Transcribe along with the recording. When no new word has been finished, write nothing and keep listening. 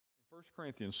First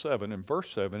Corinthians 7 and verse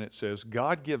 7, it says,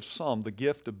 God gives some the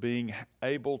gift of being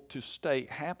able to stay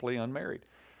happily unmarried.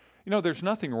 You know, there's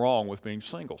nothing wrong with being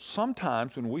single.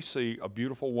 Sometimes when we see a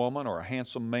beautiful woman or a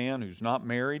handsome man who's not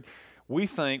married, we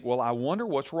think, well, I wonder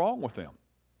what's wrong with them.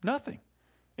 Nothing.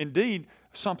 Indeed,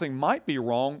 something might be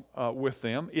wrong with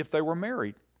them if they were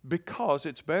married, because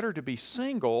it's better to be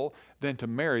single than to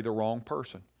marry the wrong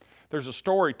person. There's a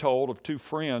story told of two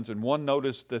friends, and one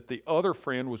noticed that the other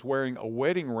friend was wearing a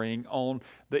wedding ring on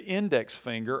the index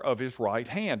finger of his right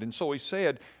hand. And so he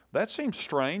said, that seems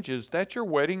strange. Is that your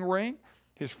wedding ring?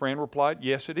 His friend replied,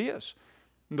 yes, it is.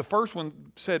 And the first one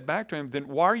said back to him, then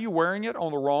why are you wearing it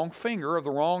on the wrong finger of the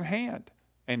wrong hand?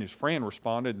 And his friend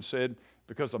responded and said,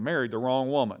 because I married the wrong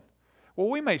woman. Well,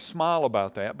 we may smile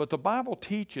about that, but the Bible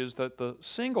teaches that the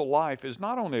single life is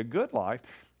not only a good life,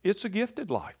 it's a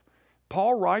gifted life.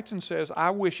 Paul writes and says, I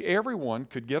wish everyone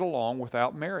could get along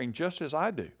without marrying just as I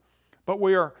do. But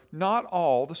we are not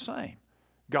all the same.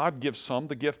 God gives some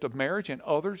the gift of marriage, and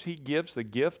others He gives the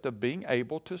gift of being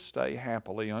able to stay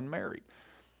happily unmarried.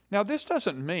 Now, this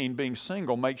doesn't mean being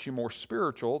single makes you more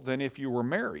spiritual than if you were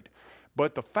married.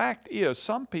 But the fact is,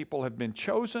 some people have been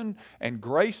chosen and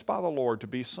graced by the Lord to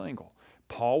be single.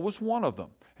 Paul was one of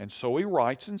them. And so he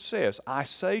writes and says, I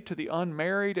say to the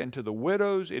unmarried and to the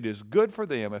widows, it is good for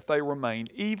them if they remain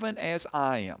even as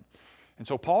I am. And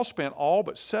so Paul spent all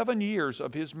but 7 years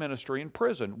of his ministry in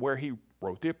prison, where he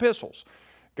wrote the epistles.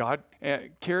 God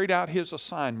carried out his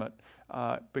assignment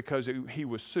because he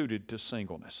was suited to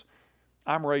singleness.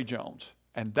 I'm Ray Jones,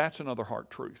 and that's another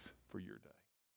heart truth for your day.